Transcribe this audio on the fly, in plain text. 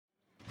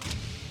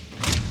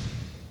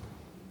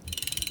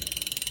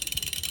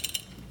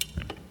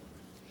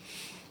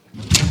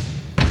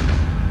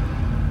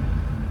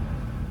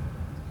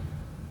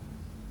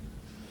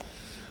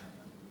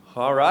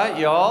All right,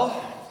 y'all.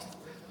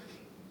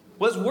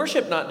 Was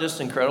worship not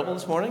just incredible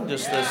this morning?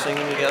 Just the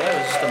singing together, it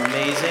was just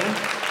amazing.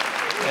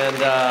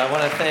 And I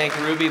want to thank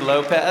Ruby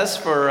Lopez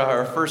for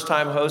her first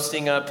time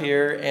hosting up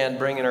here and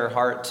bringing her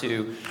heart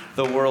to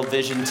the World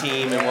Vision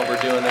team and what we're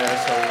doing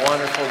there. So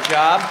wonderful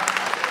job.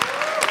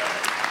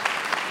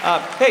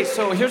 Hey,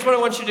 so here's what I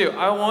want you to do.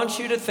 I want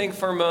you to think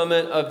for a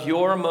moment of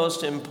your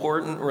most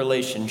important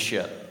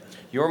relationship.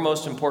 Your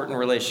most important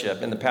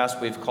relationship. In the past,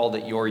 we've called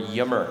it your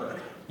yimmer.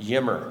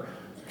 Yimmer.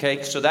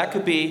 Okay, so that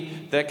could be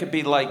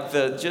like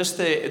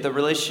the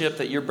relationship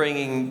that you're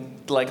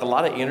bringing like a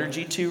lot of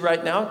energy to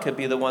right now. It could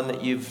be the one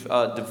that you've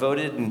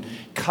devoted and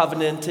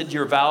covenanted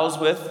your vows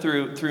with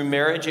through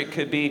marriage. It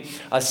could be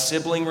a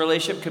sibling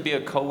relationship. It could be a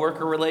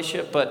coworker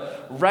relationship.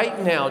 But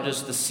right now,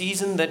 just the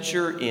season that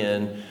you're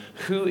in,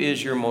 who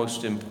is your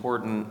most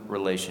important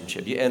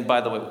relationship? And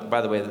by the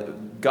way,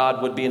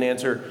 God would be an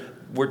answer.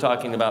 We're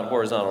talking about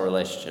horizontal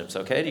relationships.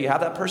 Okay, do you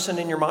have that person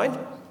in your mind?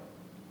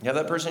 You have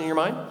that person in your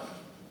mind?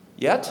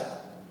 Yet?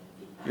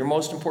 Your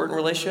most important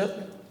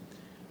relationship?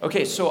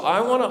 Okay, so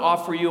I want to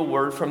offer you a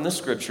word from the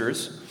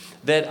scriptures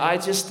that I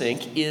just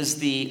think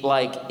is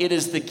it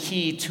is the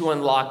key to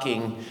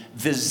unlocking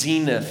the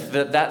zenith,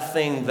 that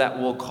thing that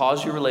will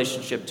cause your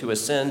relationship to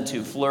ascend,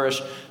 to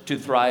flourish, to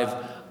thrive,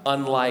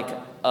 unlike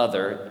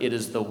other. It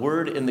is the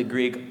word in the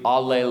Greek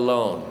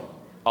allelon,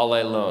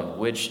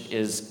 which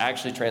is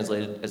actually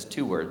translated as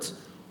two words,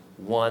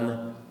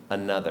 one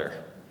another.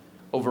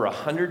 Over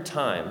 100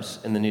 times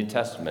in the New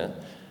Testament,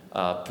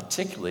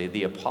 particularly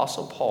the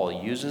Apostle Paul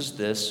uses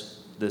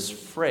this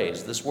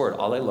phrase, this word,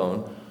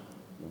 allelon,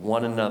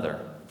 one another,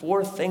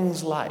 for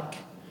things like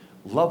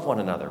love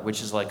one another,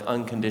 which is like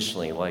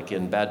unconditionally, like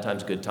in bad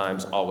times, good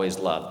times, always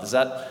love.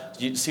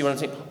 Do you see what I'm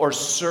saying? Or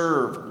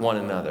serve one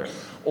another,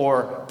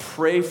 or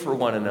pray for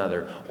one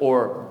another,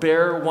 or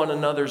bear one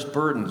another's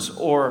burdens,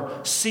 or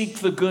seek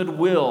the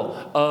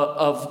goodwill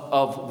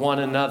of one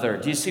another.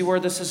 Do you see where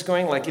this is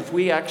going? Like if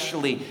we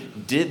actually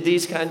did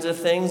these kinds of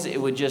things, it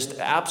would just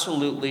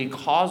absolutely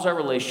cause our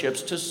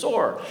relationships to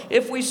soar.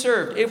 If we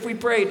served, if we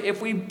prayed,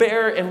 if we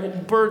bear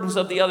and burdens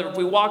of the other, if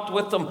we walked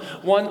with them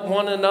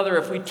one another,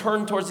 if we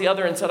turned towards the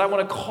other and said, I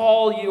want to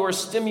call you or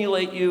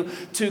stimulate you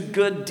to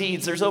good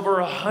deeds. There's over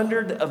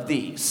 100 of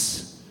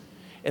these.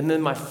 And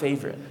then my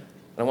favorite,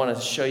 I want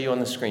to show you on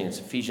the screen. It's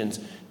Ephesians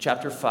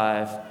chapter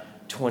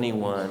 5,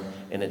 21,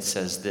 and it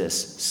says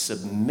this,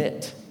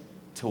 submit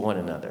to one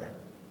another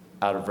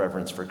out of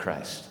reverence for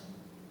Christ.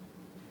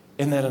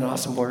 Isn't that an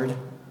awesome word?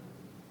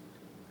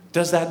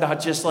 Does that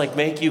not just like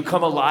make you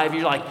come alive?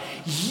 You're like,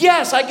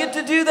 yes, I get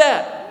to do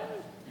that.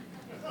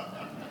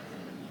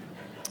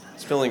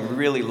 It's feeling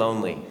really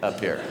lonely up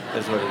here,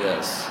 is what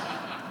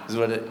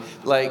it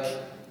is.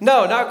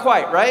 No, not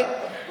quite, right?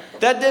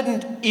 That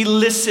didn't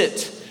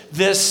elicit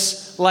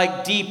this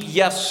like deep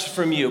yes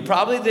from you.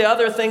 Probably the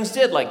other things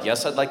did. Like,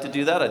 yes, I'd like to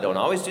do that. I don't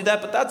always do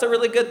that, but that's a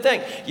really good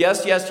thing.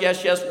 Yes.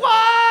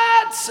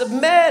 What?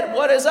 Submit.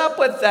 What is up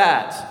with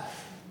that?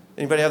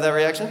 Anybody have that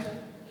reaction?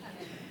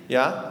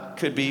 Yeah?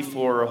 Could be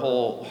for a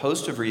whole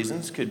host of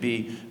reasons. Could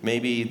be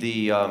maybe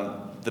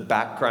the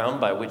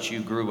background by which you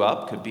grew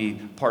up. Could be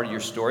part of your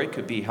story.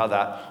 Could be how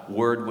that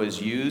word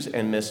was used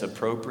and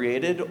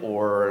misappropriated,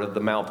 or the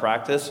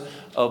malpractice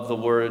of the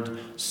word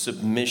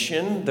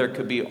submission. There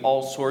could be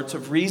all sorts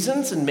of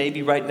reasons, and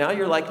maybe right now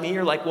you're like me.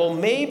 You're like, well,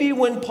 maybe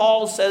when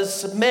Paul says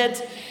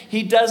submit,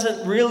 he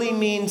doesn't really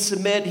mean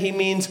submit. He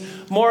means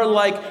more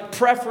like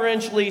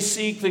preferentially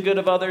seek the good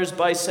of others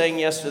by saying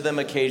yes to them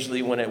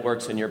occasionally when it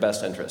works in your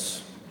best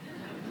interests.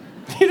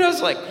 You know,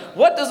 it's like,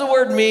 what does the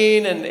word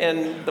mean?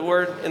 And the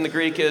word in the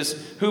Greek is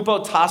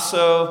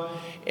hupotasso.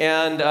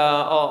 And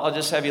I'll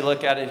just have you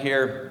look at it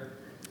here.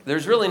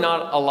 There's really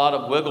not a lot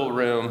of wiggle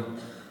room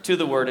to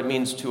the word. It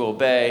means to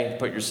obey,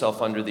 put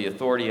yourself under the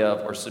authority of,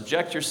 or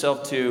subject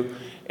yourself to.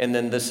 And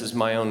then this is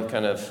my own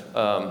kind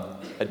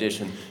of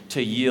addition,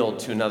 to yield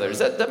to another. Does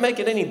that make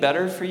it any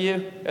better for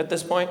you at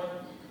this point?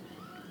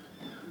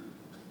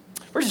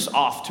 We're just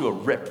off to a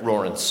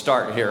rip-roaring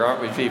start here,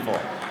 aren't we, people?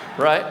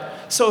 Right?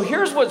 So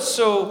here's what's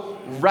so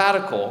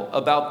radical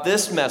about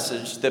this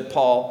message that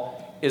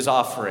Paul is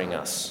offering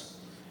us.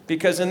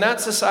 Because in that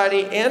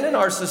society and in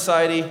our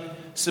society,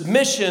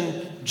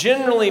 submission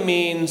generally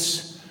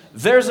means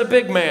there's a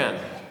big man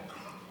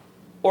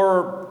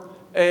or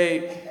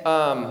a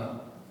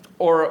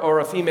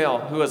female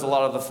who has a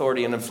lot of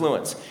authority and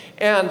influence.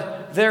 And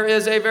there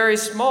is a very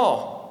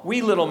small,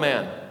 wee little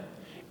man.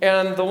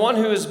 And the one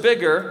who is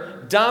bigger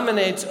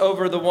dominates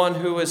over the one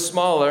who is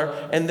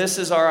smaller, and this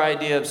is our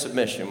idea of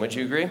submission. Would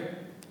you agree?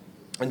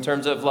 In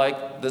terms of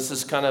like, this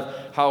is kind of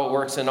how it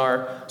works in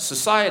our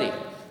society.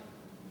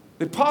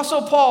 The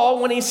Apostle Paul,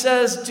 when he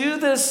says, do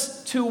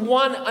this to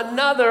one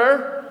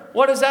another,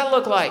 what does that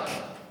look like?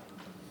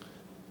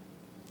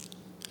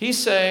 He's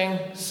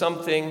saying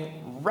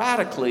something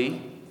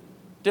radically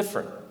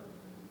different.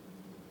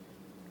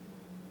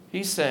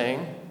 He's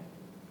saying,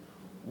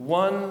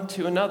 one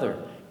to another.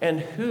 And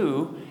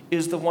who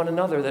is the one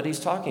another that he's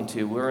talking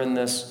to? We're in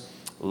this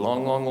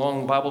long, long,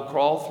 long Bible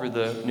crawl through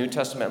the New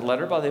Testament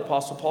letter by the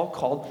Apostle Paul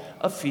called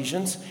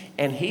Ephesians.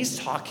 And he's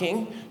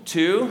talking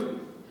to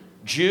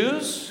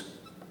Jews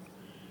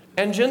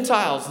and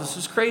Gentiles. This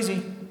is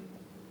crazy.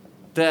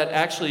 That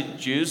actually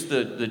Jews,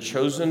 the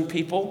chosen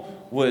people,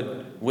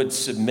 would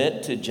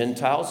submit to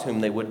Gentiles whom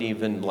they wouldn't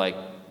even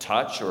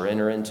touch or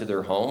enter into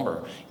their home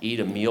or eat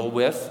a meal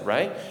with,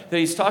 right? That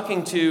he's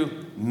talking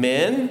to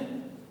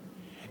men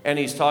and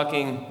he's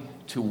talking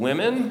to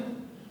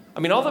women. I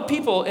mean, all the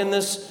people in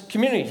this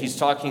community. He's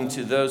talking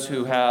to those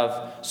who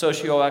have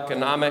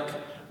socioeconomic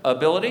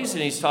abilities,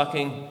 and he's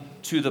talking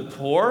to the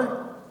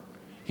poor.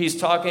 He's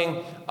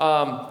talking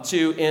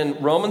in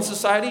Roman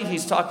society,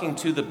 he's talking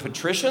to the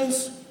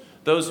patricians,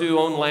 those who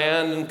own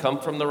land and come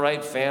from the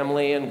right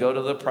family and go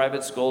to the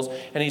private schools.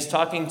 And he's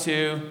talking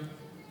to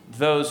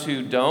those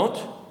who don't,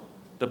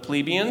 the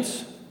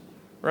plebeians,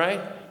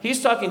 right?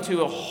 He's talking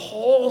to a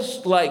whole,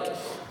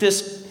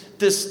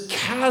 this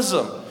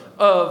chasm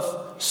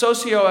of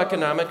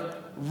socioeconomic,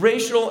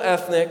 racial,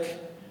 ethnic,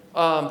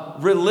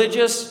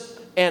 religious,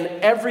 and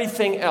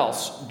everything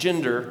else,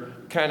 gender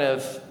kind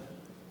of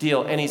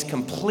deal. And he's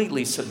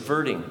completely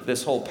subverting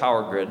this whole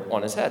power grid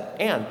on his head.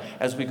 And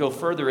as we go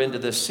further into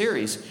this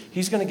series,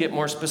 he's going to get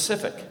more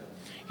specific.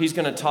 He's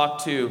going to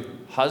talk to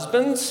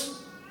husbands,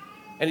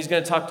 and he's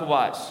going to talk to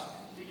wives.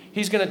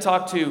 He's going to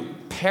talk to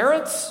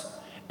parents,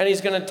 and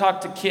he's going to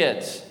talk to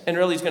kids. And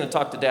really, he's going to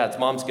talk to dads.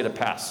 Moms get a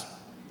pass.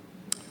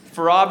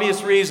 For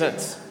obvious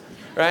reasons,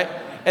 right?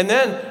 And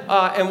then,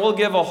 and we'll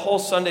give a whole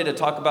Sunday to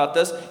talk about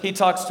this, he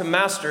talks to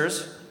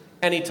masters,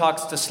 and he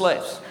talks to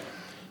slaves.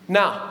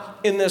 Now,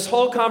 in this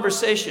whole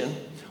conversation,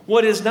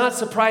 what is not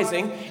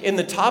surprising in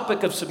the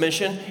topic of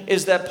submission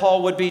is that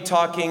Paul would be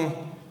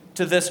talking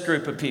to this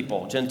group of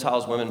people: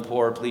 Gentiles, women,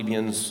 poor,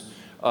 plebeians,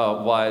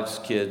 wives,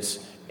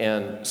 kids,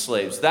 and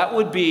slaves. That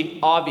would be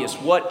obvious.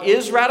 What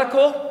is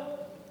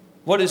radical,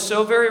 what is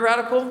so very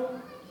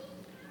radical,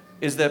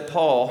 is that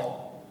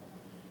Paul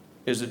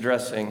is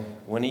addressing,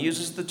 when he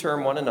uses the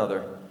term one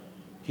another,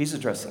 he's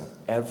addressing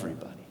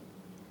everybody.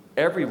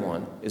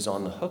 Everyone is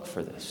on the hook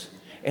for this.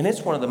 And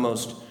it's one of the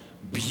most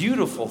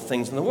beautiful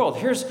things in the world.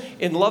 Here's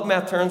in Love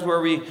Math Terms,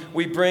 where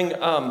we bring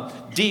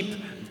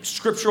deep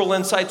scriptural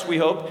insights, we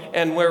hope,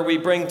 and where we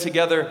bring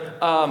together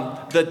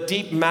the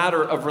deep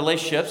matter of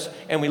relationships,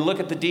 and we look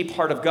at the deep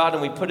heart of God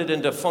and we put it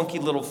into funky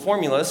little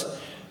formulas.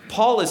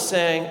 Paul is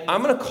saying,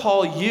 I'm going to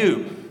call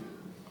you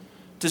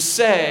to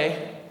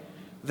say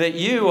that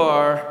you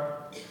are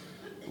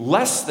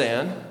less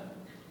than,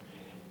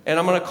 and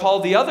I'm going to call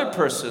the other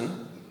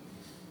person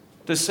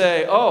to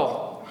say,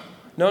 oh,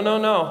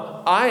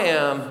 no, I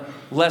am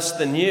less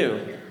than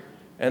you.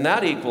 And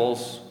that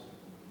equals,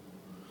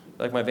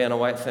 like my Vanna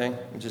White thing,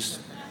 just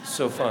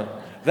so fun.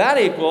 That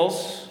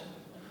equals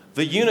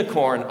the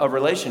unicorn of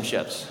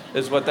relationships,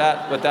 is what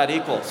that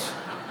equals.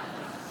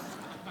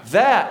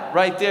 That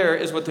right there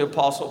is what the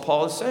Apostle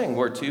Paul is saying,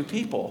 where two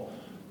people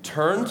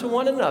turn to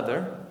one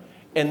another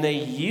and they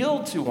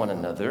yield to one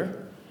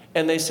another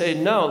and they say,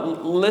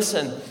 no,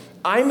 listen,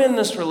 I'm in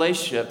this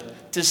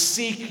relationship to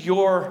seek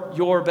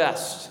your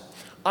best.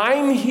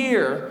 I'm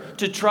here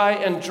to try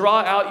and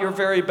draw out your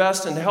very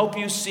best and help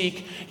you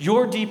seek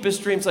your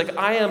deepest dreams.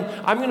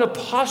 I'm going to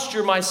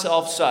posture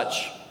myself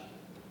such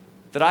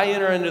that I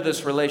enter into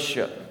this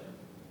relationship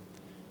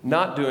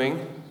not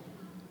doing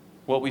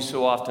what we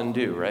so often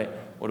do, right?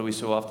 What do we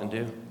so often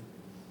do?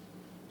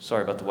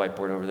 Sorry about the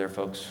whiteboard over there,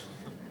 folks.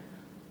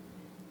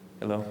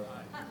 Hello?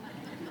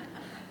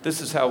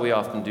 This is how we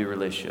often do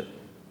relationship.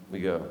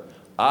 We go,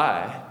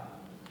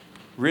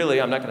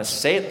 I'm not going to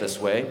say it this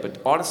way, but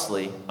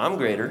honestly, I'm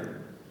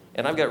greater,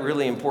 and I've got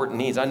really important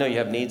needs. I know you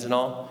have needs and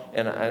all,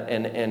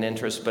 and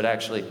interests, but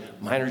actually,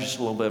 mine are just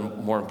a little bit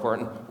more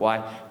important.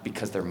 Why?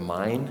 Because they're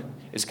mine,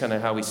 is kind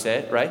of how we say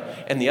it, right?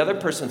 And the other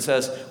person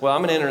says, well,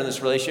 I'm going to enter in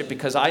this relationship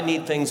because I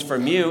need things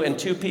from you, and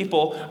two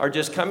people are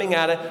just coming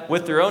at it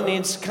with their own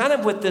needs, kind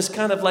of with this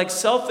kind of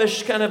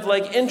selfish kind of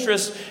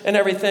interest and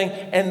everything,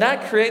 and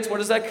that creates, what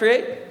does that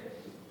create?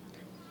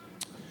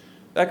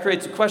 That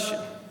creates a question.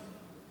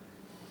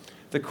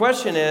 The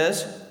question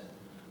is,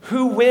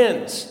 who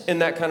wins in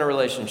that kind of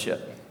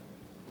relationship?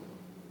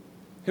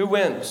 Who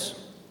wins?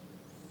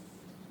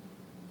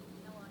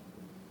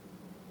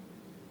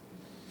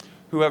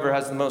 Whoever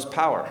has the most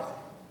power.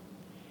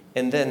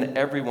 And then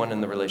everyone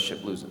in the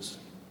relationship loses.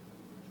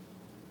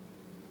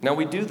 Now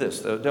we do this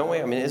though, don't we?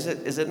 I mean, is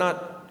it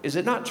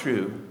not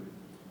true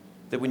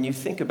that when you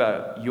think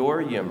about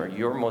your yimmer,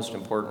 your most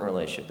important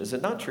relationship, is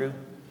it not true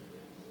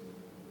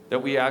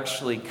that we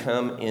actually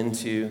come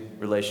into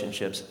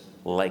relationships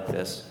like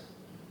this?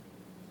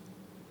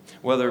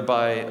 Whether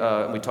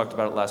by, we talked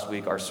about it last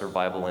week, our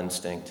survival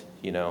instinct,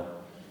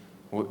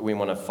 we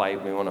want to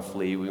fight, we want to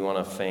flee, we want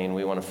to feign,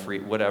 we want to free,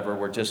 whatever.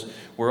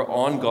 We're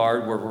on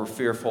guard, we're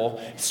fearful.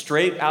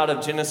 Straight out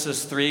of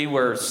Genesis 3,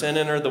 where sin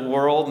entered the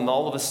world, and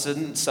all of a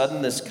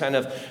sudden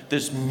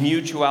this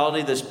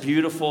mutuality, this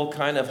beautiful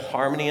kind of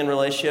harmony in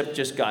relationship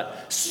just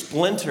got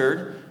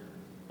splintered,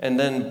 and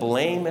then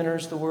blame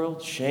enters the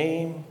world,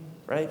 shame,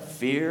 right?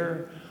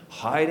 Fear,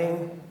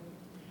 hiding.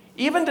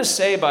 Even to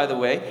say, by the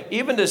way,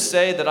 even to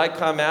say that I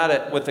come at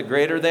it with a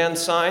greater than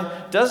sign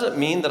doesn't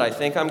mean that I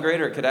think I'm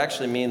greater. It could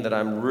actually mean that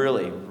I'm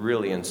really,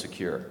 really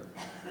insecure.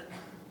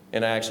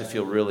 And I actually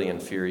feel really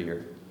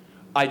inferior.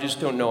 I just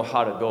don't know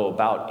how to go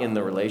about in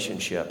the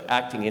relationship,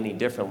 acting any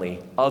differently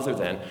other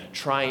than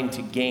trying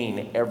to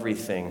gain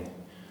everything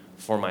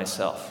for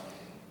myself.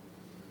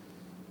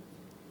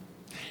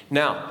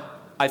 Now,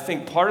 I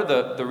think part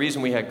of the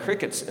reason we had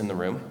crickets in the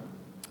room,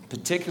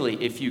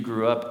 particularly if you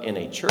grew up in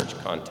a church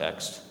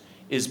context,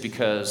 is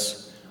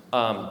because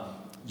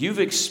you've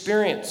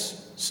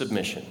experienced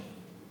submission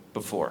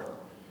before.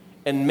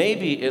 And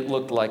maybe it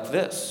looked like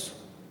this,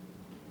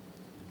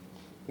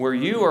 where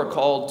you are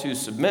called to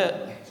submit,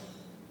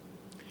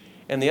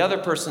 and the other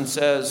person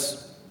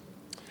says,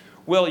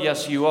 well,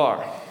 yes, you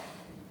are.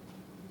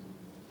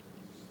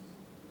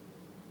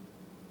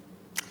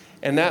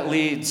 And that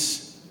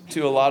leads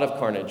to a lot of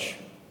carnage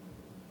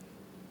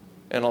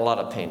and a lot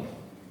of pain.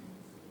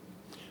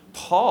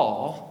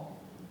 Paul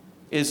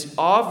is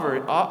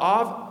offering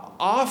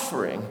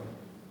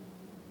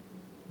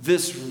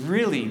this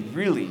really,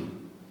 really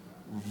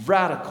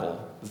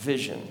radical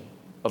vision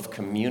of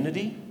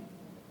community,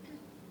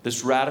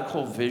 this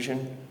radical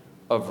vision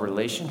of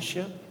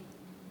relationship,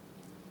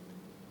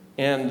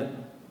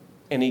 and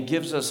he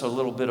gives us a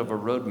little bit of a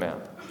roadmap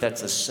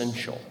that's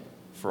essential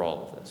for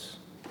all of this.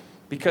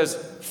 Because,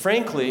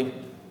 frankly,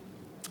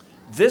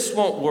 this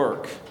won't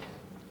work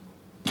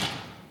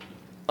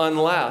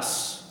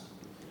unless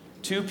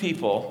two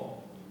people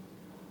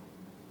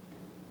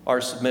are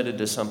submitted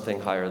to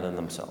something higher than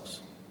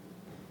themselves.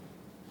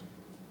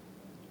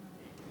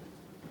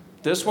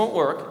 This won't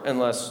work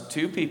unless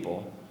two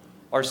people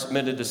are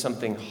submitted to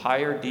something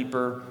higher,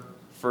 deeper,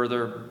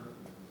 further,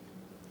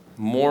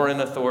 more in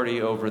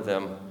authority over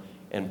them.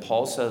 And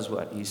Paul says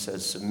what? He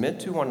says,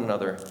 submit to one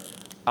another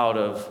out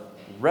of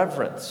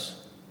reverence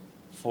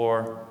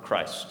for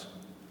Christ.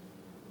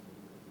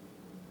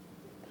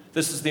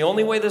 This is the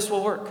only way this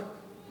will work.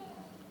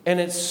 And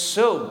it's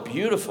so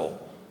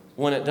beautiful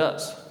when it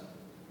does.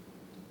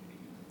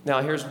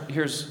 Now,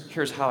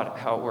 here's how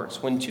it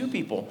works. When two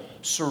people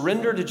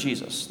surrender to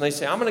Jesus, and they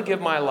say, I'm going to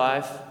give my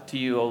life to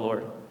you, O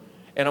Lord,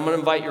 and I'm going to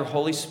invite your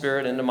Holy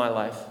Spirit into my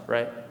life,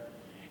 right?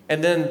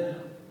 And then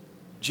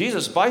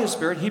Jesus, by his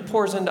Spirit, he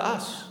pours into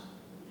us.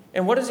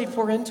 And what does he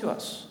pour into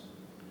us?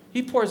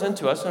 He pours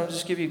into us, and I'll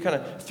just give you kind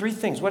of three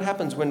things. What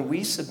happens when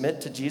we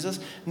submit to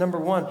Jesus? Number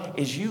one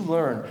is you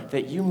learn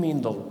that you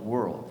mean the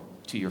world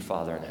to your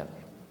Father in heaven.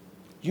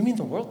 You mean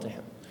the world to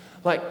him.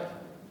 Like,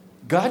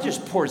 God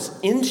just pours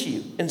into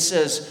you and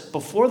says,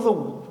 before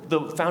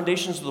the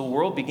foundations of the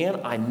world began,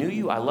 I knew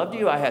you, I loved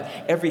you, I had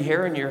every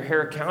hair in your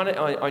hair counted,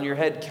 on your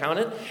head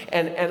counted,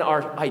 and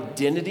our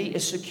identity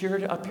is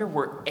secured up here.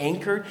 We're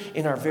anchored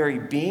in our very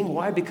being.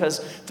 Why? Because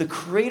the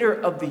creator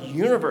of the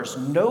universe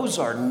knows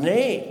our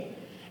name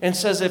and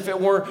says, if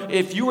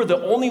you were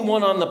the only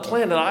one on the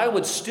planet, I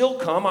would still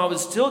come, I would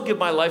still give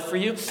my life for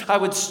you, I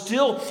would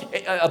still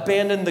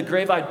abandon the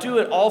grave, I'd do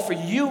it all for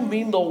you,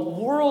 mean the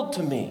world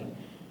to me.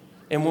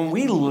 And when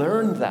we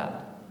learn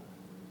that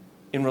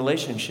in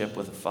relationship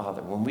with the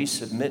Father, when we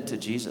submit to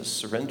Jesus,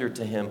 surrender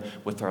to him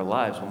with our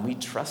lives, when we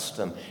trust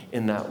him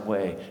in that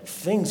way,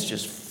 things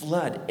just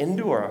flood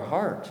into our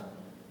heart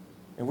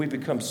and we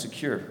become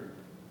secure.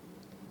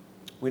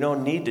 We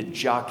don't need to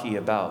jockey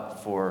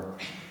about for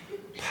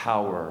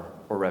power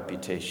or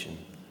reputation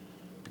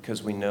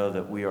because we know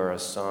that we are a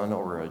son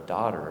or a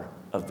daughter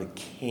of the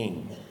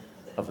King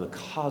of the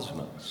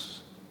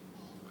cosmos.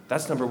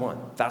 That's number one.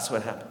 That's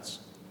what happens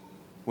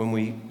when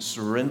we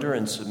surrender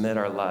and submit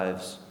our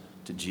lives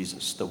to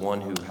Jesus, the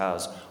one who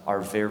has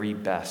our very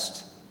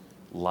best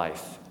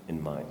life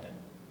in mind.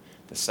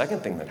 The second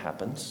thing that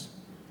happens,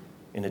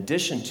 in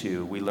addition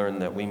to we learn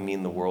that we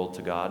mean the world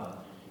to God,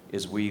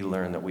 is we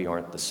learn that we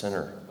aren't the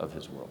center of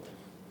his world.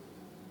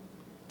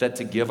 That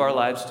to give our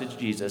lives to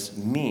Jesus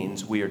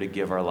means we are to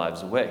give our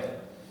lives away.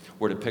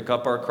 We're to pick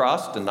up our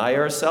cross, deny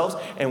ourselves,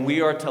 and we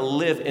are to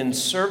live in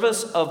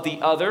service of the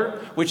other,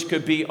 which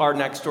could be our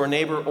next door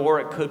neighbor or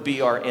it could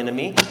be our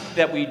enemy.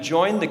 That we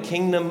join the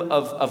kingdom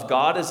of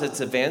God as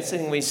it's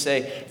advancing. And we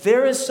say,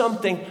 there is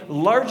something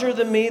larger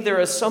than me. There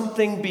is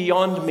something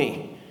beyond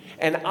me.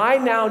 And I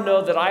now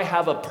know that I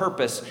have a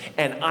purpose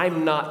and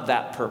I'm not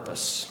that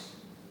purpose.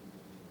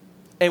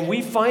 And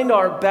we find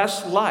our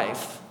best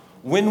life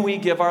when we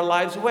give our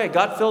lives away.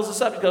 God fills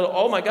us up. He goes,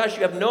 oh my gosh,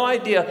 you have no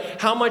idea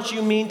how much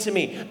you mean to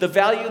me, the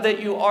value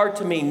that you are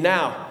to me.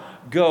 Now,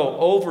 go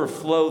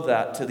overflow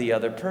that to the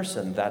other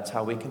person. That's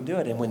how we can do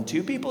it. And when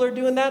two people are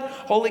doing that,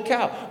 holy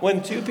cow.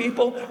 When two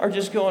people are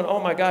just going, oh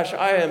my gosh,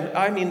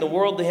 I mean the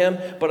world to him,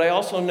 but I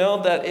also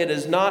know that it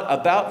is not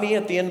about me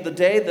at the end of the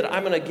day, that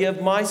I'm going to give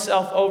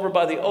myself over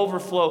by the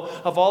overflow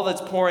of all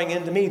that's pouring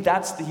into me.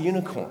 That's the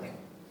unicorn.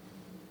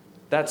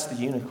 That's the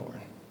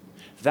unicorn.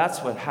 That's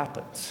what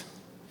happens.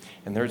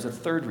 And there's a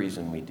third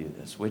reason we do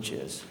this, which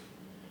is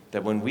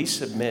that when we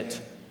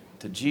submit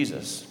to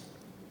Jesus,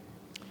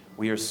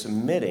 we are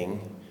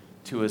submitting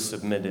to a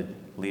submitted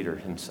leader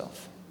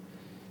himself.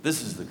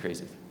 This is the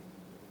crazy thing.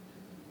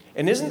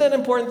 And isn't that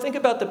important? Think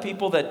about the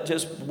people that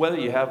just, whether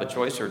you have a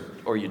choice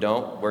or you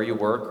don't, where you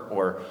work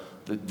or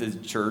the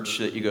church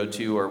that you go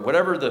to or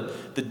whatever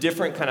the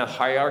different kind of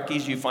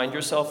hierarchies you find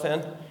yourself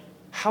in.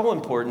 How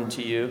important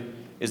to you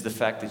is the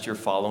fact that you're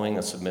following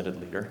a submitted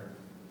leader?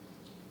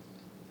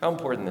 How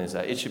important is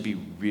that? It should be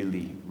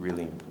really,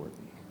 really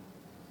important.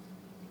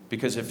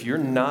 Because if you're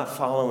not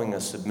following a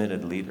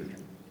submitted leader,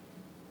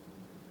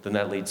 then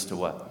that leads to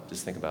what?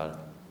 Just think about it.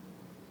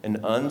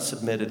 An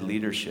unsubmitted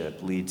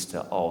leadership leads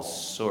to all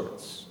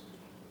sorts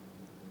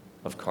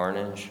of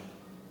carnage,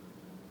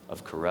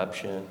 of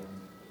corruption,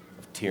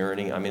 of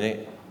tyranny. I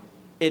mean,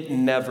 it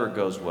never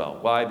goes well.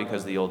 Why?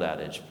 Because the old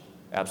adage,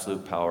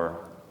 absolute power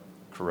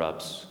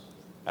corrupts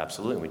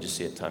absolutely. We just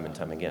see it time and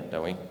time again,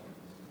 don't we?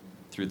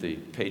 Through the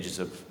pages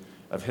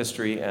of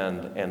history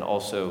and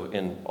also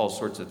in all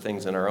sorts of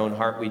things in our own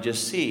heart, we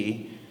just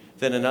see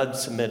that an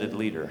unsubmitted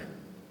leader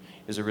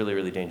is a really,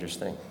 really dangerous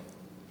thing.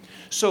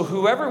 So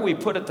whoever we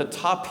put at the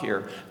top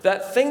here,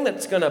 that thing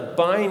that's going to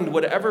bind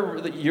whatever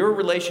your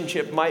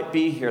relationship might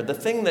be here, the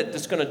thing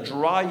that's going to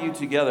draw you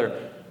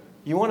together,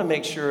 you want to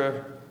make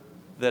sure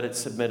that it's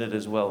submitted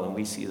as well. And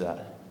we see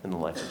that in the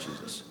life of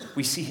Jesus.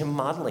 We see him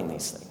modeling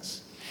these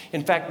things.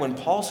 In fact, when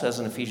Paul says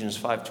in Ephesians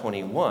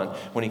 5:21,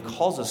 when he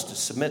calls us to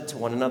submit to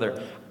one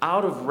another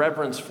out of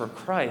reverence for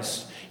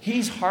Christ,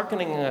 he's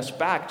hearkening us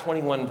back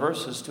 21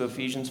 verses to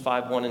Ephesians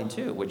 5:1 and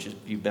 2, which is, if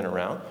you've been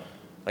around,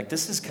 like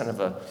this is kind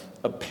of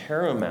a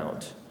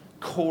paramount,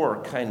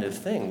 core kind of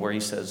thing where he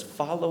says,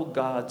 follow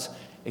God's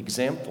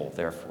example,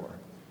 therefore.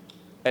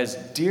 As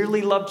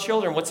dearly loved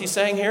children, what's he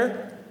saying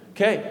here?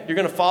 Okay, you're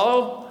going to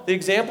follow the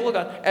example of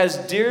God. As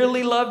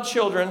dearly loved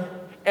children,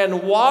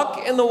 and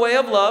walk in the way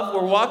of love.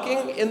 We're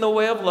walking in the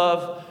way of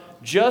love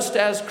just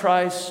as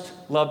Christ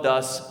loved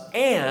us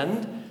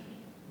and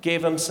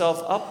gave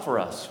himself up for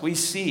us. We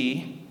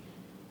see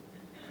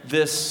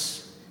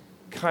this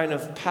kind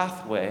of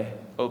pathway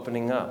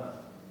opening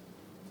up.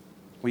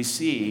 We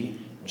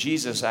see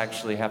Jesus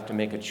actually have to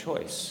make a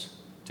choice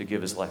to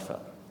give his life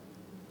up.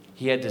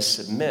 He had to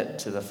submit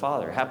to the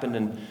Father. It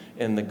happened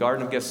in the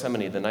Garden of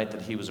Gethsemane the night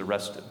that he was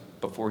arrested,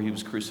 before he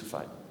was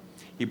crucified.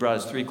 He brought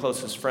his 3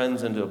 closest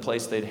friends into a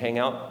place they'd hang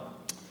out.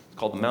 It's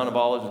called the Mount of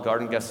Olives, the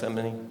Garden of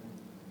Gethsemane.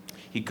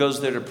 He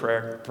goes there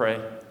to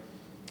pray.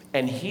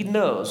 And he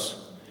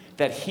knows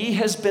that he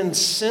has been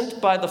sent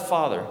by the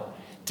Father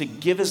to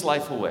give his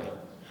life away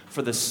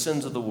for the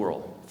sins of the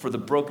world, for the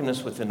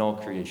brokenness within all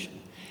creation.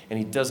 And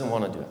he doesn't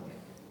want to do it.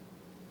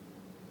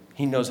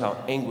 He knows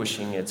how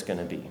anguishing it's going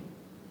to be.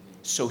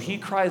 So he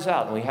cries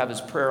out, and we have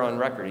his prayer on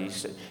record. He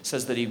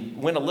says that he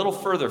went a little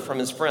further from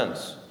his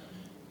friends.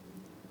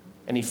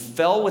 And he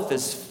fell with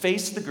his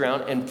face to the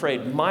ground and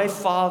prayed, my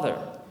Father,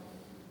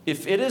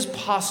 if it is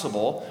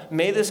possible,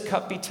 may this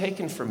cup be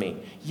taken from me.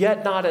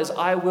 Yet not as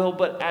I will,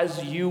 but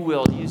as you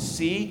will. Do you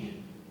see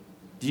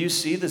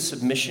the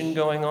submission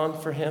going on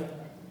for him?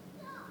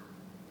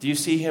 Do you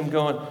see him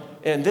going?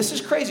 And this is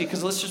crazy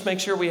because let's just make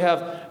sure we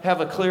have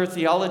a clear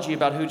theology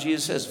about who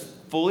Jesus is.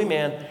 Fully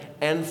man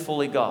and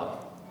fully God.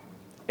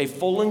 A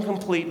full and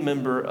complete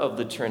member of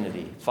the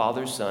Trinity,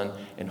 Father, Son,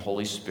 and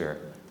Holy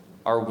Spirit.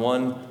 Our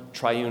one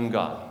triune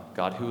God.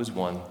 God who is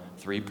one,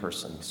 3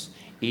 persons.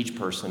 Each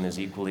person is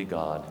equally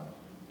God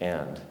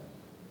and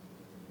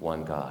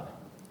one God.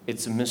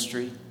 It's a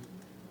mystery.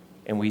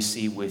 And we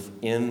see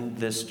within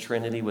this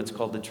Trinity, what's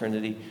called the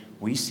Trinity,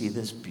 we see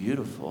this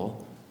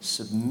beautiful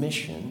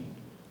submission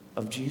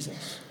of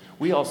Jesus.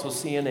 We also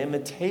see an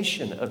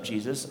imitation of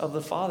Jesus, of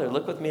the Father.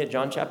 Look with me at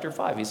John chapter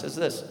 5. He says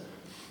this.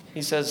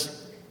 He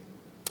says,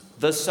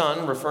 the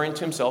Son, referring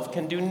to himself,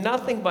 can do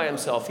nothing by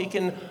himself. He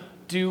can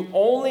do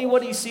only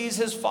what he sees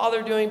his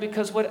Father doing,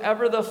 because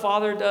whatever the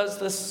Father does,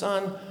 the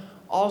Son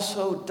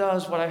also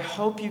does. What I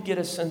hope you get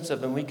a sense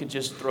of, and we could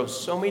just throw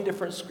so many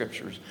different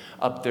scriptures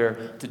up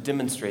there to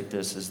demonstrate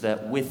this, is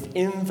that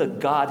within the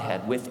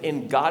Godhead,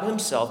 within God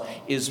himself,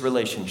 is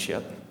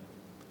relationship.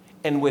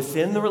 And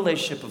within the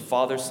relationship of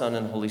Father, Son,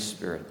 and Holy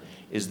Spirit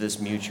is this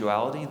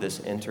mutuality, this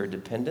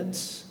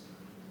interdependence,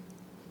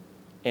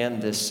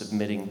 and this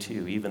submitting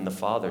to. Even the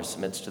Father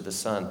submits to the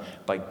Son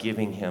by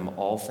giving him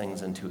all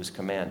things into his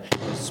command.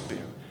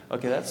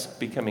 Okay, that's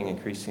becoming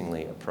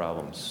increasingly a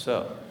problem.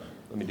 So,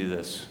 let me do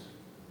this.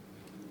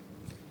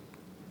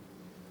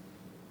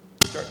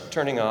 Start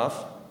turning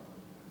off.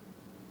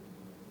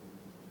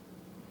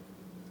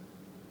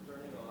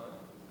 Turning on.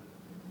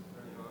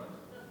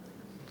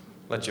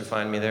 Let you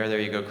find me there. There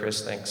you go,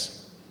 Chris.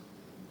 Thanks.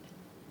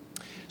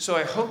 So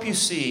I hope you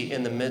see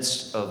in the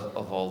midst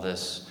of all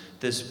this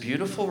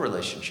beautiful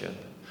relationship,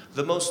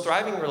 the most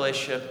thriving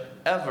relationship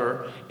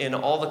ever in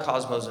all the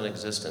cosmos in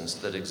existence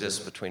that exists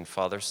between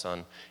Father,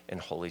 Son, and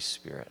Holy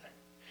Spirit.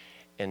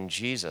 And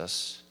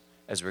Jesus,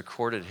 as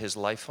recorded his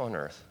life on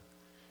earth,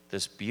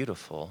 this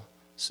beautiful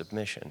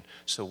submission.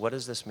 So what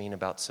does this mean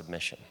about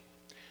submission?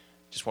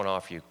 Just want to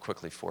offer you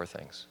quickly 4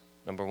 things.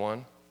 Number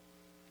 1,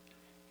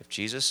 if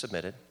Jesus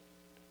submitted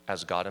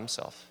as God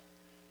himself,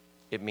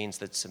 it means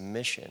that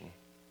submission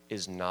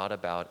is not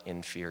about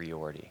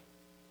inferiority.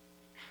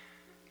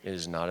 It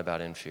is not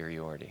about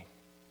inferiority.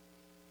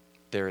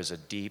 there is a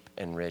deep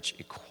and rich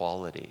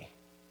equality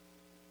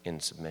in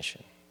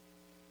submission.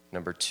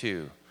 Number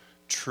 2,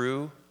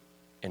 true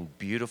and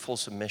beautiful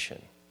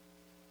submission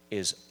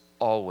is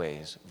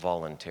always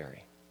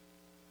voluntary.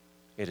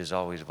 It is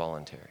always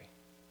voluntary.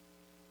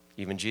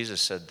 Even Jesus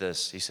said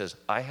this. He says,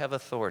 I have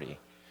authority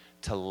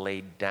to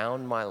lay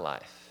down my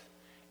life,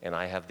 and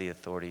I have the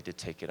authority to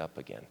take it up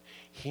again.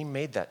 He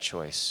made that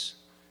choice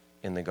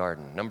in the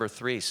garden. Number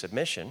 3,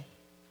 submission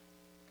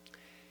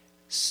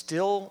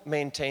still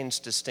maintains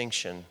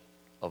distinction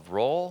of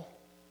role,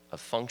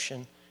 of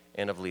function,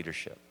 and of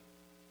leadership.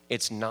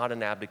 It's not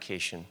an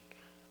abdication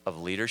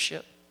of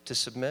leadership to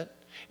submit.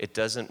 It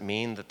doesn't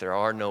mean that there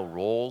are no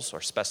roles or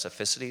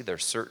specificity. There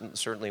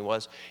certainly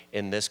was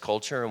in this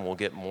culture, and we'll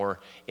get more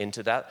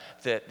into that.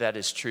 That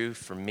is true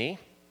for me.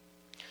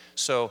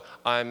 So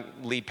I'm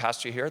lead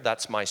pastor here.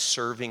 That's my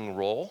serving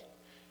role.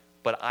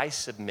 But I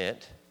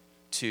submit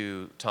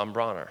to Tom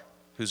Bronner,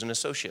 who's an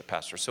associate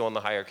pastor. So on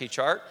the hierarchy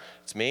chart,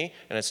 it's me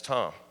and it's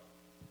Tom.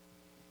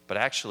 But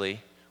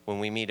actually, when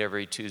we meet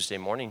every Tuesday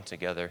morning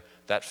together,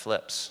 that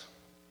flips.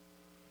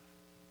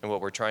 And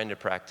what we're trying to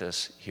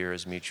practice here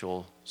is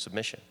mutual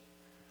submission.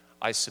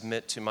 I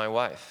submit to my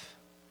wife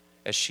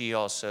as she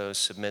also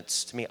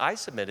submits to me. I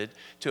submitted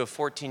to a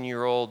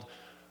 14-year-old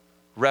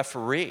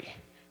referee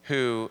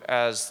who,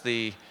 as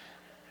the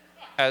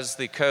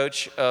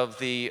coach of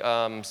the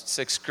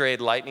 6th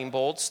grade Lightning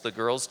Bolts, the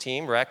girls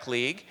team, rec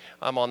league,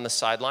 I'm on the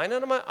sideline,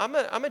 and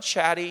I'm a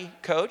chatty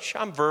coach.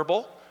 I'm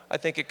verbal. I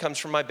think it comes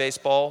from my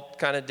baseball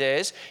kind of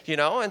days,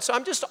 and so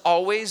I'm just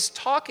always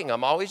talking.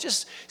 I'm always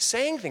just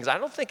saying things. I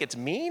don't think it's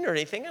mean or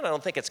anything, and I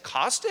don't think it's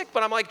caustic,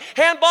 but I'm like,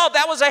 handball,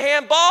 that was a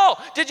handball.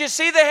 Did you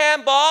see the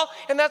handball?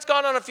 And that's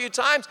gone on a few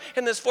times,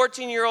 and this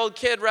 14-year-old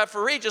kid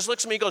referee just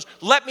looks at me and goes,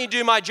 let me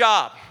do my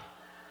job.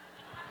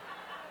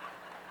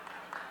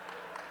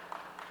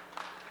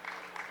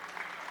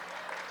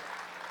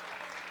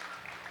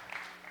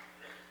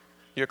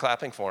 You're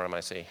clapping for him, I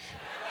see.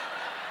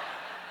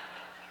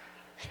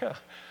 Yeah.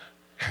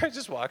 I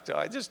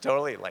just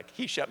totally,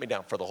 he shut me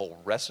down for the whole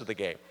rest of the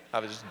game. I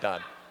was just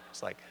done.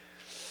 It's like,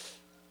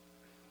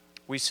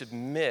 we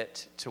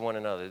submit to one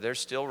another. There's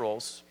still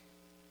roles.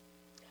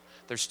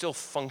 There's still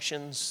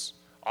functions,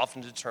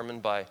 often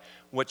determined by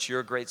what's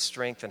your great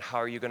strength and how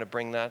are you going to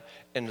bring that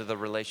into the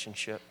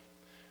relationship.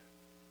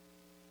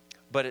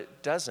 But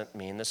it doesn't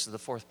mean, this is the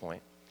 4th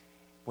point,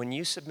 when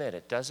you submit,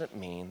 it doesn't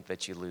mean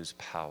that you lose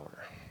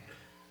power.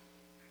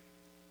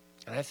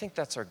 And I think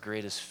that's our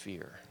greatest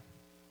fear,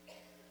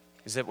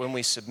 is that when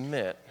we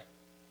submit,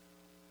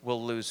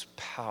 we'll lose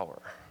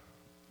power.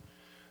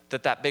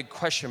 That big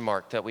question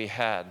mark that we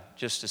had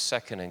just a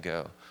second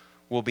ago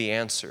will be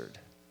answered,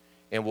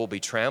 and we'll be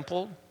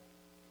trampled,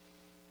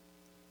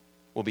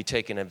 we'll be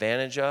taken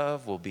advantage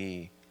of, we'll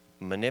be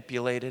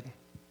manipulated.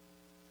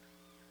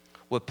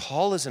 What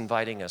Paul is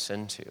inviting us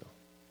into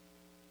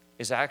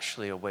is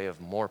actually a way of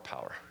more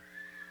power,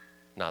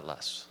 not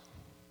less.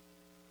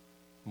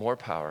 More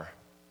power,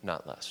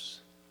 not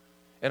less.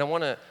 And I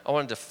want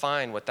to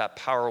define what that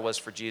power was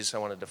for Jesus. I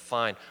want to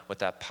define what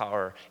that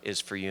power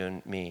is for you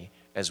and me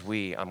as I'm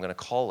going to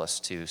call us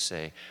to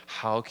say,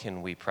 how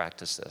can we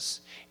practice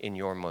this in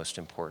your most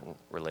important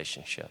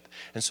relationship?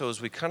 And so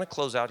as we kind of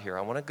close out here,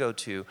 I want to go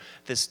to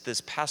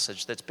this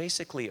passage that's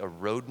basically a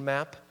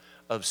roadmap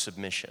of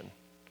submission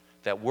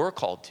that we're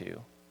called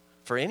to.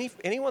 For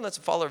anyone that's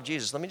a follower of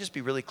Jesus, let me just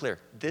be really clear.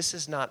 This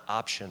is not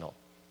optional.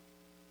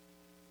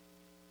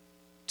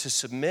 To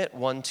submit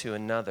one to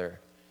another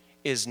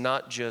is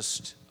not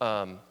just,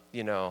 that's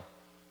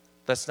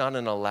not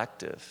an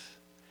elective.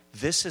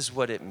 This is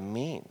what it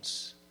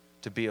means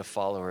to be a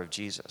follower of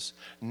Jesus.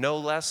 No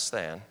less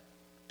than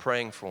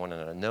praying for one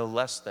another, no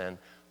less than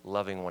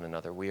loving one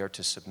another. We are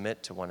to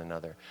submit to one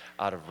another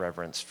out of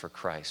reverence for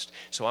Christ.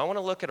 So I want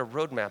to look at a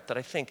roadmap that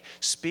I think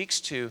speaks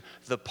to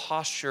the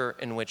posture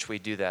in which we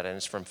do that. And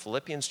it's from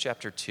Philippians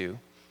chapter 2.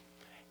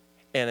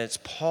 And it's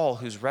Paul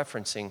who's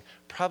referencing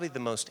probably the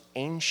most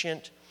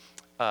ancient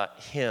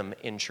hymn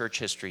in church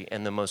history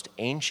and the most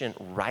ancient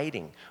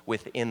writing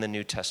within the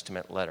New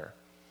Testament letter.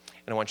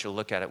 And I want you to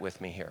look at it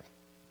with me here.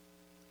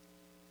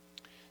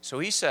 So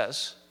he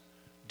says,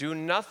 do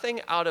nothing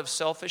out of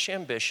selfish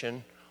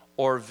ambition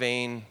or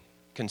vain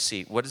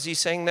conceit. What is he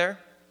saying there?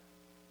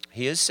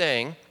 He is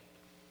saying,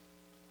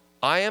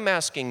 I am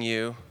asking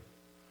you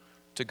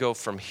to go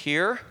from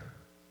here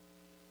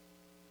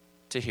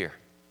to here.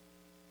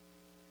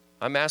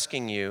 I'm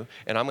asking you,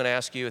 and I'm going to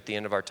ask you at the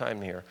end of our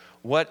time here,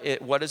 what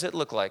does it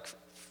look like,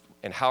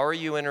 and how are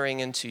you entering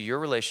into your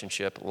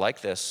relationship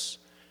like this,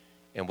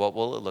 and what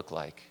will it look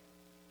like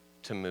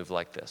to move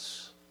like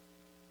this?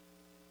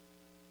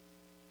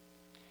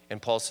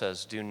 And Paul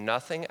says, do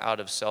nothing out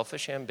of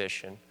selfish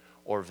ambition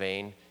or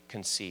vain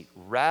conceit.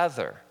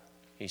 Rather,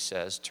 he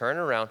says, turn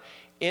around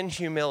in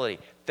humility.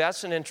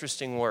 That's an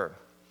interesting word.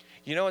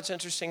 You know what's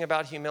interesting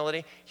about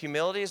humility?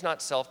 Humility is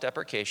not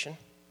self-deprecation.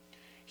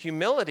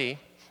 Humility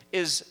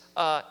is,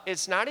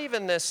 it's not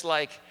even this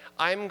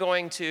I'm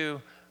going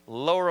to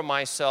lower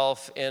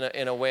myself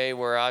in a way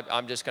where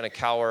I'm just going to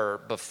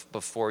cower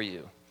before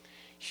you.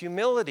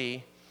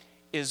 Humility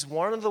is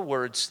one of the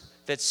words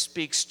that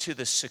speaks to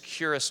the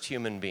securest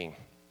human being.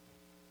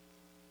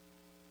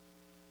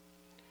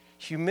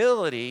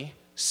 Humility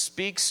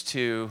speaks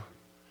to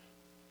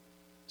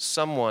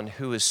someone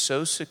who is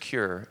so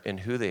secure in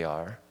who they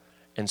are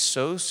and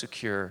so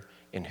secure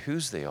in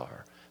whose they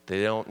are.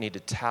 They don't need to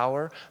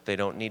tower. They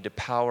don't need to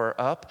power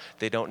up.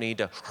 They don't need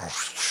to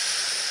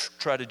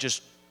try to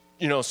just,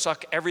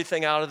 suck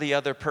everything out of the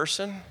other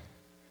person.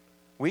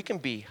 We can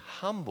be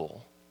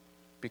humble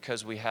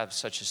because we have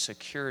such a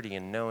security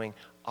in knowing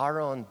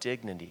our own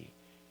dignity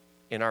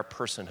in our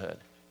personhood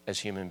as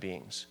human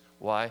beings.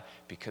 Why?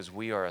 Because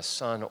we are a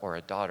son or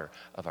a daughter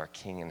of our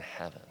King in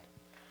heaven.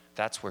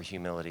 That's where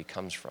humility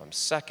comes from.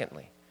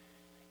 Secondly,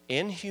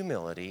 in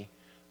humility,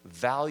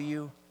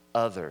 value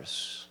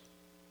others.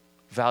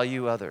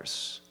 Value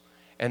others.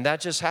 And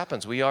that just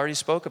happens. We already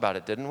spoke about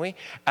it, didn't we?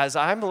 As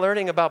I'm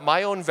learning about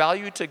my own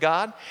value to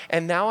God,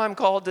 and now I'm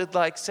called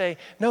to say,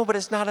 no, but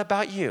it's not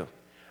about you.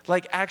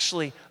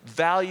 Actually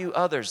value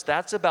others.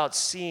 That's about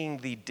seeing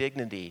the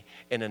dignity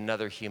in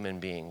another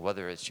human being,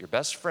 whether it's your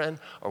best friend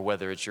or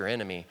whether it's your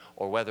enemy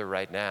or whether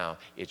right now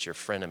it's your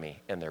frenemy,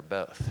 and they're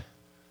both.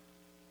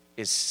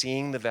 Is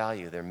seeing the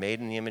value. They're made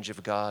in the image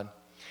of God,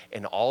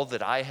 and all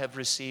that I have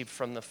received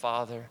from the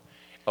Father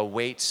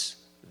awaits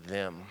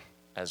them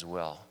as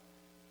well,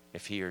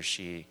 if he or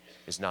she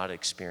is not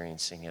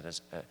experiencing it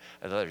as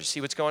others. See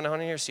what's going on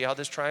here? See how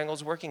this triangle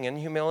is working in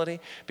humility?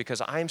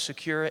 Because I'm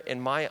secure in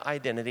my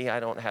identity.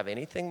 I don't have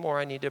anything more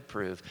I need to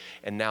prove.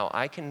 And now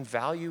I can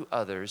value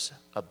others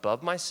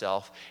above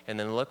myself. And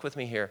then look with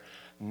me here.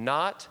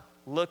 Not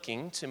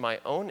looking to my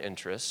own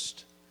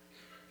interest,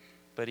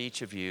 but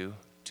each of you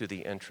to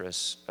the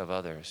interests of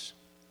others.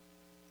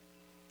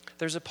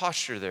 There's a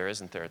posture there,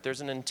 isn't there?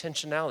 There's an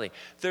intentionality.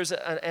 There's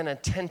an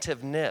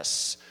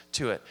attentiveness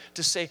to it.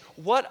 To say,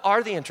 what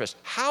are the interests?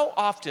 How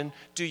often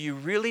do you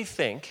really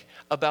think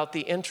about the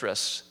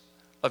interests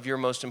of your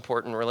most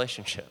important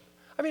relationship?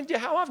 I mean,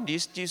 how often do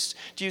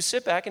you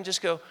sit back and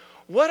just go,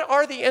 what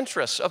are the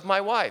interests of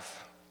my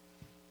wife?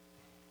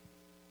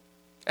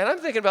 And I'm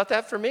thinking about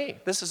that for me.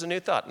 This is a new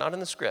thought, not in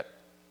the script.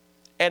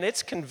 And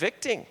it's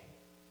convicting.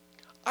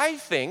 I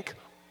think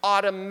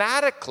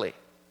automatically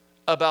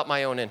about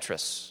my own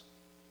interests.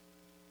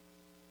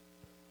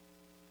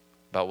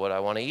 About what I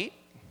want to eat.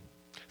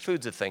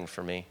 Food's a thing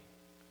for me.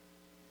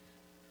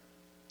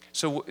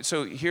 So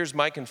here's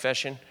my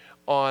confession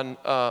on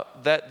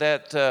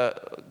that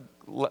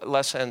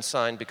less than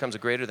sign becomes a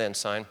greater than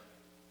sign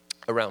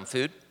around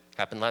food.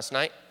 Happened last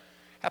night.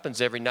 Happens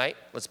every night,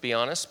 let's be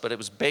honest.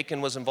 But bacon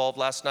was involved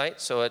last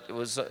night, so it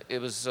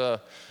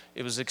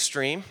was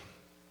extreme.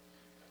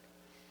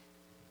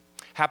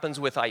 Happens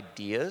with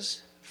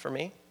ideas for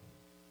me.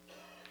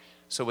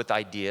 So with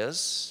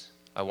ideas,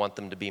 I want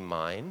them to be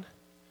mine.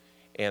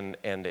 And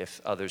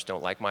if others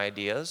don't like my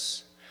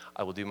ideas,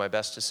 I will do my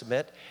best to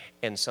submit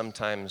and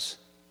sometimes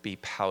be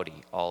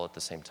pouty all at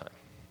the same time.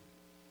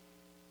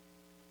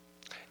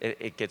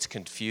 It gets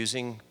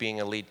confusing being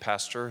a lead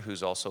pastor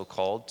who's also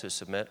called to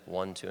submit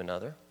one to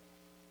another.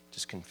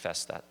 Just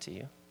confess that to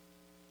you.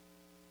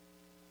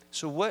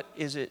 So what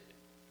is it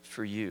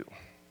for you?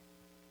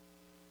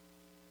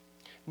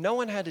 No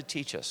one had to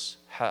teach us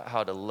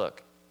how to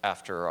look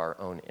after our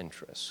own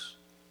interests.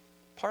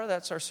 Part of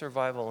that's our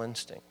survival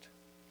instinct.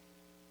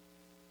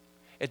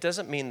 It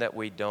doesn't mean that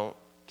we don't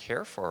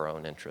care for our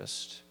own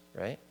interests,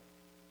 right?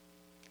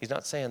 He's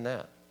not saying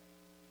that.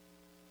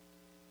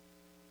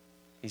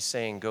 He's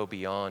saying go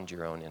beyond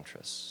your own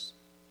interests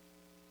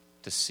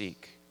to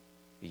seek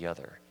the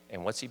other.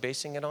 And what's he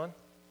basing it on?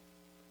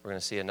 We're going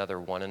to see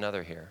one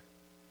another here.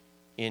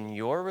 In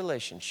your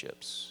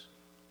relationships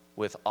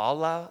with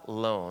Allah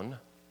alone,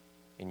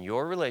 in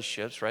your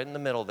relationships, right in the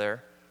middle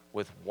there,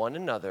 with one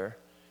another,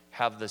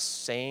 have the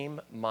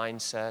same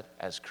mindset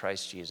as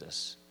Christ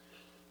Jesus,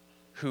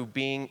 who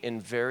being in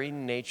very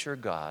nature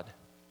God,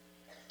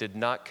 did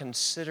not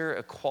consider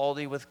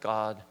equality with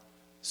God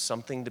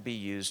something to be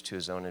used to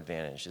his own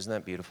advantage. Isn't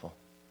that beautiful?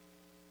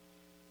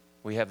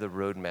 We have the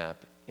roadmap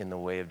in the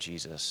way of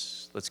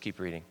Jesus. Let's keep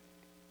reading.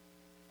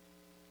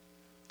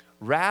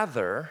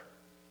 Rather,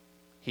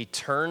 he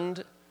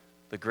turned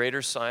the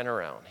greater sign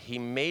around. He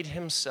made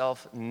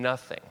himself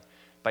nothing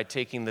by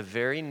taking the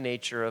very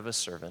nature of a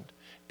servant,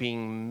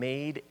 being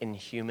made in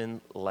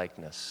human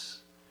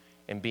likeness,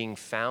 and being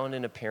found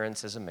in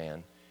appearance as a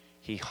man.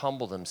 He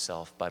humbled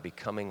himself by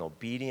becoming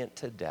obedient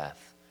to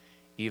death,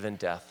 even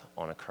death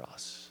on a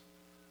cross.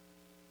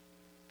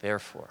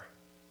 Therefore,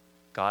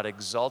 God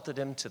exalted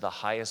him to the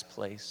highest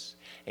place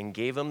and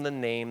gave him the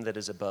name that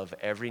is above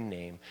every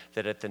name,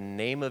 that at the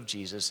name of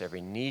Jesus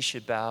every knee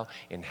should bow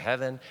in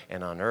heaven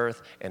and on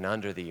earth and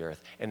under the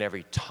earth, and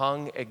every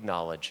tongue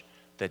acknowledge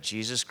that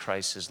Jesus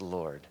Christ is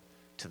Lord,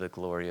 to the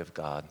glory of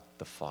God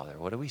the Father.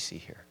 What do we see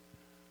here?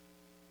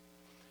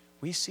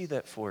 We see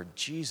that for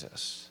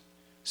Jesus,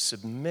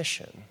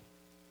 submission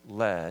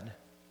led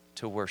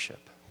to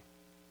worship.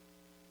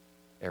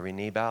 Every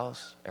knee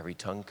bows, every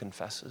tongue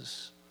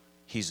confesses.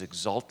 He's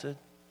exalted.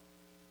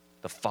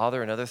 The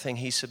Father, another thing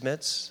he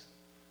submits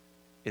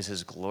is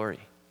his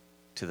glory.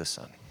 to the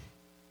Son.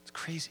 It's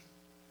crazy.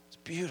 It's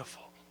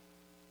beautiful.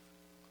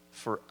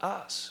 For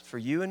us, for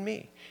you and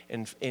me,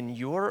 and in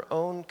your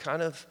own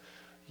kind of,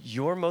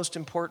 your most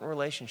important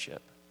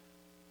relationship,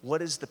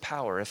 what is the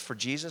power? If for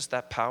Jesus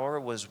that power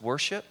was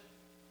worship,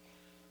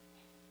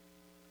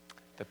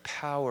 the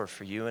power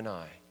for you and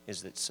I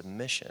is that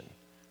submission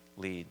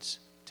leads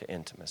to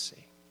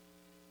intimacy.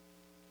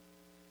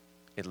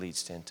 It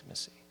leads to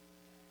intimacy.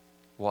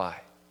 Why?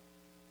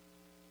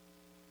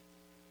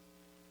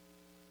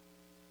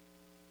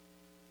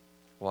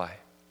 Why?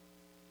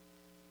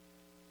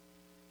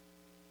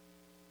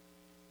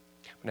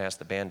 I'm going to ask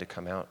the band to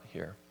come out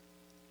here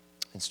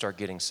and start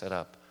getting set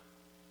up.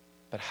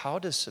 But how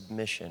does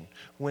submission,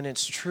 when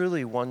it's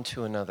truly one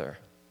to another,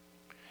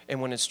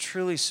 and when it's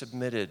truly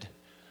submitted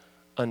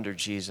under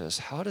Jesus,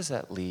 how does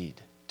that lead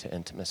to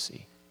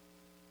intimacy?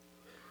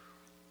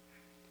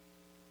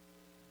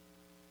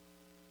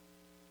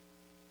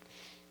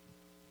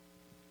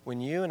 When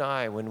you and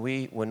I, when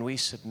we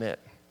submit,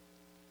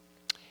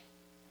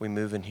 we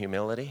move in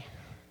humility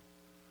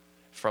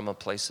from a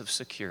place of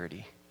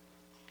security,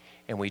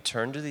 and we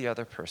turn to the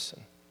other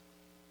person.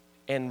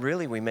 And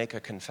really, we make a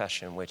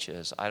confession, which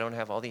is, I don't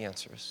have all the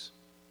answers.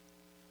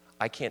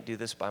 I can't do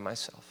this by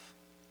myself.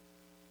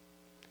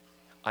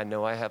 I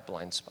know I have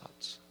blind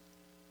spots.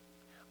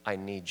 I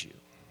need you.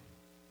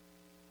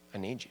 I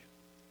need you.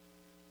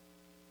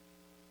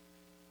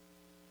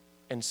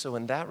 And so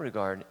in that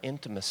regard,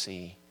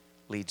 intimacy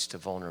leads to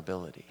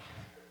vulnerability.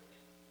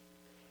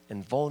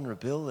 And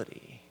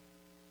vulnerability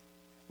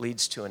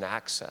leads to an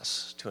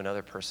access to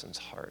another person's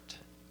heart.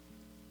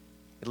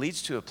 It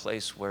leads to a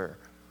place where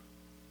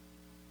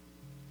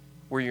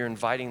you're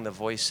inviting the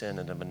voice in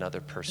of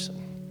another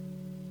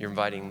person. You're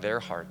inviting their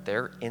heart,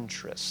 their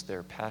interests,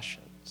 their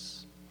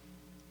passions.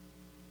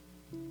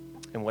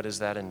 And what does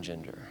that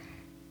engender?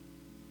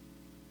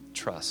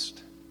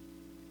 Trust.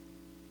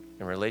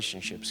 And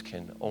relationships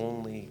can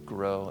only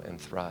grow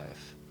and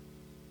thrive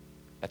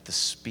at the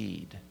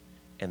speed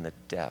and the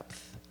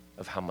depth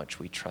of how much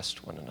we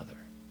trust one another.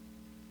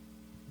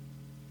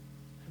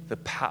 The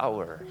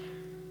power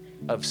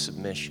of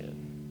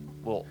submission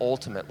will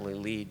ultimately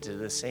lead to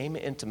the same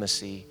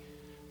intimacy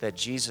that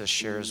Jesus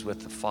shares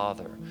with the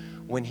Father.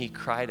 When he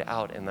cried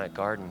out in that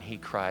garden, he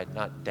cried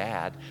not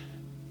Dad,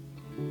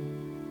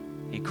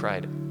 he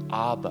cried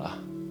Abba,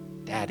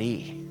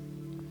 Daddy.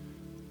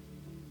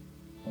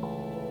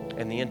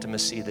 And the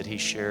intimacy that he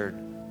shared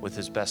with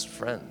his best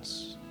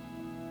friends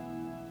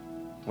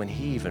when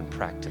he even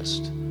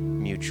practiced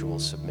mutual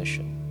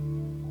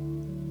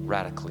submission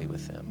radically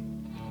with them.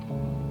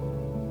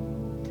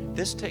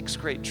 This takes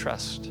great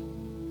trust.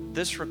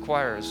 This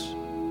requires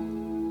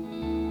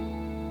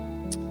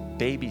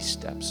baby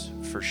steps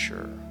for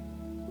sure.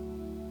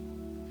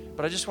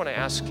 But I just want to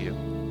ask you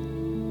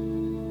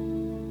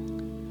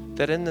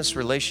that in this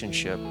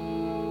relationship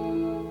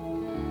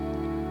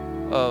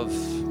of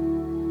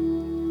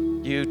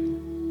you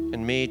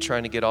and me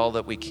trying to get all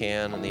that we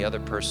can and the other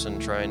person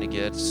trying to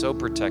get so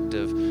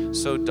protective,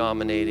 so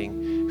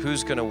dominating,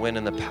 who's going to win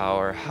in the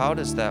power? How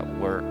does that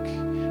work?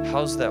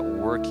 How's that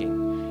working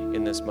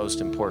in this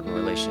most important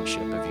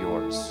relationship of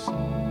yours?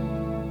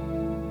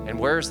 And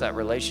where's that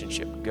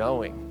relationship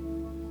going?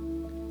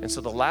 And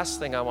so the last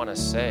thing I want to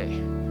say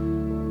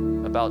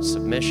about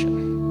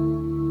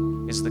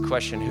submission is the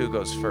question, who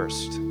goes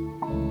first?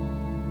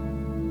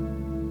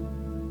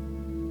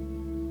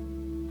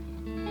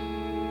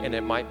 And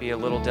it might be a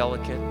little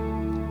delicate.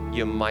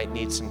 You might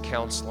need some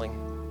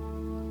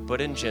counseling.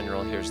 But in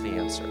general, here's the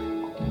answer.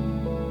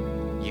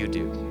 You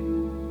do.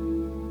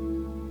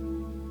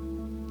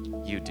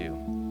 You do.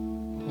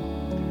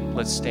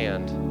 Let's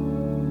stand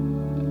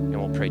and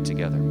we'll pray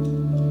together.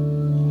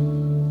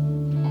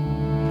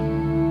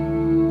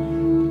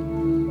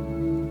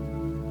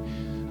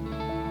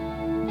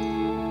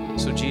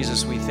 So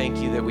Jesus, we thank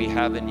you that we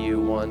have in you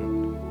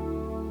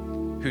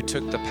one who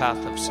took the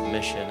path of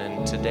submission,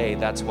 and today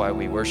that's why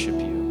we worship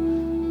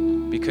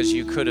you, because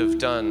you could have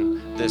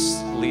done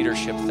this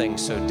leadership thing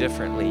so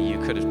differently. You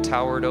could have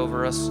towered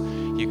over us,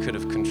 you could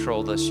have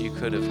controlled us, you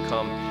could have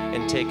come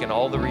and taken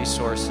all the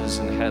resources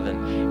in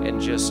heaven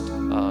and just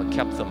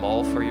kept them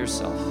all for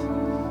yourself.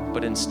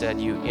 But instead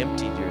you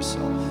emptied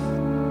yourself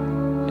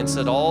and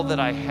said, all that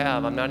I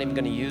have, I'm not even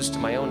going to use to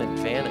my own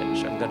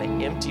advantage. I'm going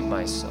to empty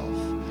myself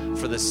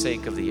for the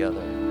sake of the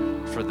other,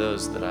 for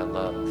those that I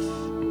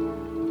love.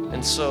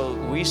 And so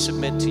we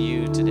submit to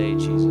you today,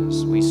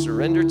 Jesus. We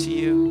surrender to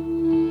you,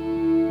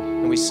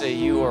 and we say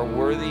you are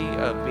worthy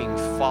of being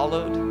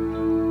followed,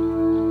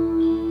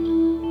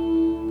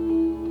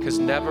 because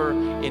never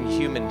in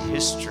human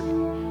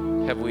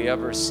history have we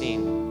ever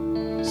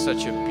seen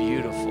such a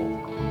beautiful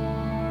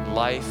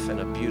life and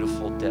a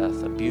beautiful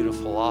death, a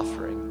beautiful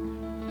offering.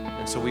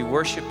 And so we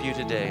worship you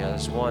today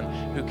as one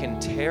who can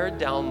tear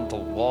down the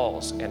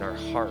walls in our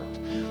heart,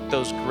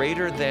 those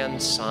greater than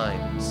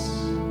signs.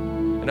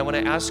 And I want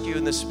to ask you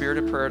in the spirit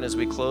of prayer, and as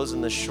we close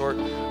in this short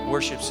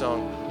worship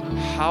song,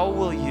 how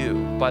will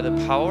you, by the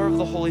power of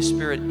the Holy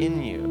Spirit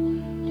in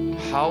you,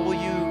 how will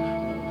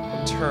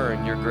you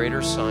turn your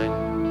greater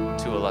sign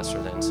to a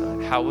lesser than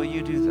side? How will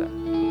you do that?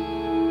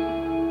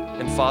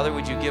 And Father,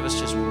 would you give us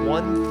just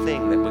one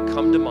thing that would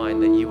come to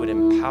mind that you would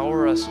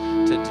empower us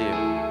to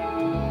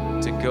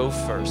do, to go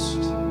first.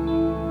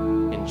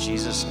 In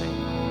Jesus'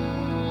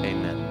 name,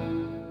 amen.